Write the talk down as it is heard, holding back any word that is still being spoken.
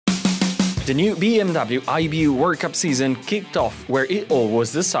The new BMW IBU World Cup season kicked off where it all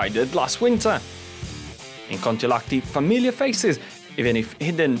was decided last winter. In Kontiolahti, familiar faces, even if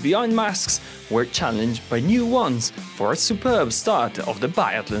hidden behind masks, were challenged by new ones for a superb start of the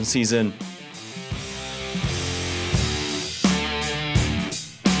biathlon season.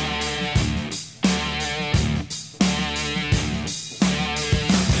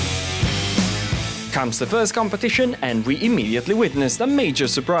 Comes the first competition and we immediately witnessed a major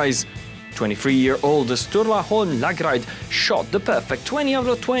surprise. 23-year-old Sturla Holm Lagride shot the perfect 20 out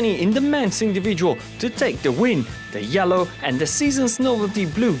of 20 in the men's individual to take the win, the yellow and the season's novelty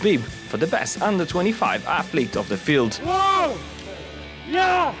blue bib for the best under-25 athlete of the field. Whoa!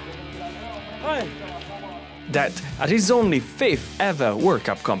 Yeah! Hi. That at his only 5th ever World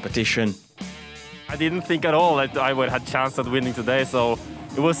Cup competition. I didn't think at all that I would have a chance at winning today, so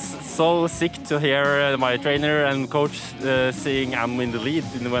it was so sick to hear my trainer and coach saying I'm in the lead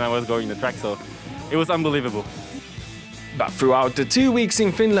when I was going the track, so it was unbelievable. But throughout the 2 weeks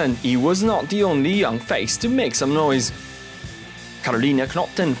in Finland, he was not the only young face to make some noise. Karolina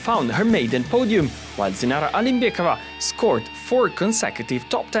Knotten found her maiden podium, while Zinara Alimbekova scored 4 consecutive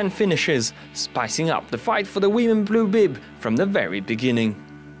top 10 finishes, spicing up the fight for the women blue bib from the very beginning.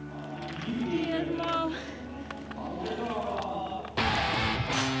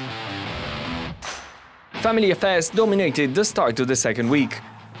 Family affairs dominated the start of the second week.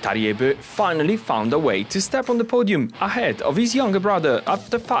 Tarjei finally found a way to step on the podium ahead of his younger brother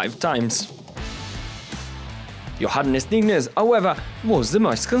after 5 times. Johannes Thingnes, however, was the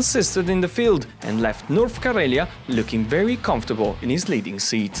most consistent in the field and left North Karelia looking very comfortable in his leading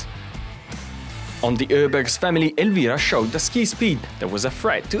seat. On the Oeberg's family, Elvira showed a ski speed that was a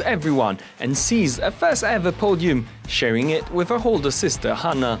threat to everyone and seized a first ever podium, sharing it with her older sister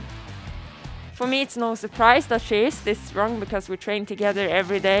Hanna. For me, it's no surprise that she is this strong because we train together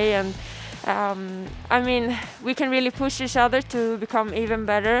every day, and I mean, we can really push each other to become even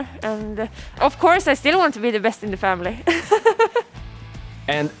better. And of course, I still want to be the best in the family.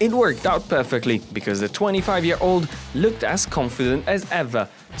 And it worked out perfectly because the 25-year-old looked as confident as ever,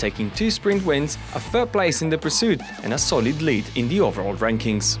 taking 2 sprint wins, a 3rd place in the pursuit, and a solid lead in the overall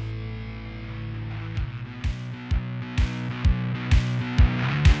rankings.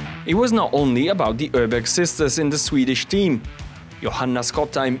 It was not only about the Oeberg sisters in the Swedish team. Johanna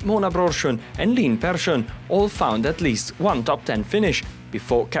Skottheim, Mona Brorsson and Linn Persson all found at least 1 top 10 finish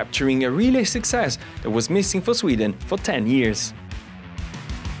before capturing a relay success that was missing for Sweden for 10 years.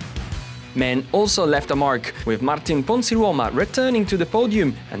 Men also left a mark, with Martin Ponsiluoma returning to the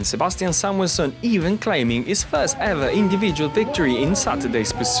podium and Sebastian Samuelsson even claiming his first ever individual victory in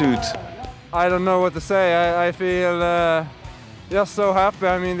Saturday's pursuit. I don't know what to say. I feel just so happy.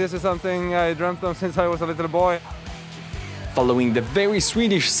 I mean, this is something I dreamt of since I was a little boy. Following the very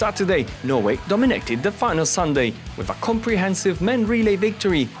Swedish Saturday, Norway dominated the final Sunday with a comprehensive men relay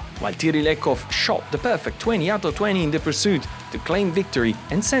victory, while Tiril Ekhoff shot the perfect 20 out of 20 in the pursuit to claim victory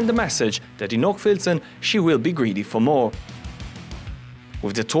and send a message that in Hochfilzen she will be greedy for more.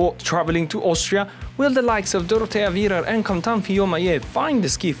 With the tour travelling to Austria, will the likes of Dorothea Virar and Konstantin Jomayev find the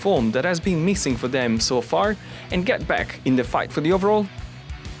ski form that has been missing for them so far and get back in the fight for the overall?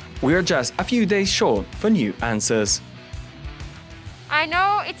 We are just a few days short for new answers. I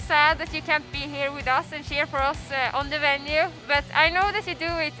know it's sad that you can't be here with us and cheer for us on the venue, but I know that you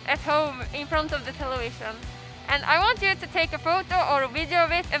do it at home in front of the television. And I want you to take a photo or a video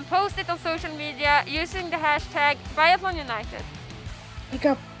of it and post it on social media using the hashtag #BiathlonUnited. Wake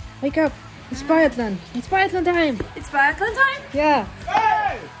up! Wake up! It's biathlon! It's biathlon time! It's biathlon time? Yeah!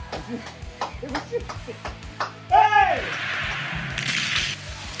 Hey!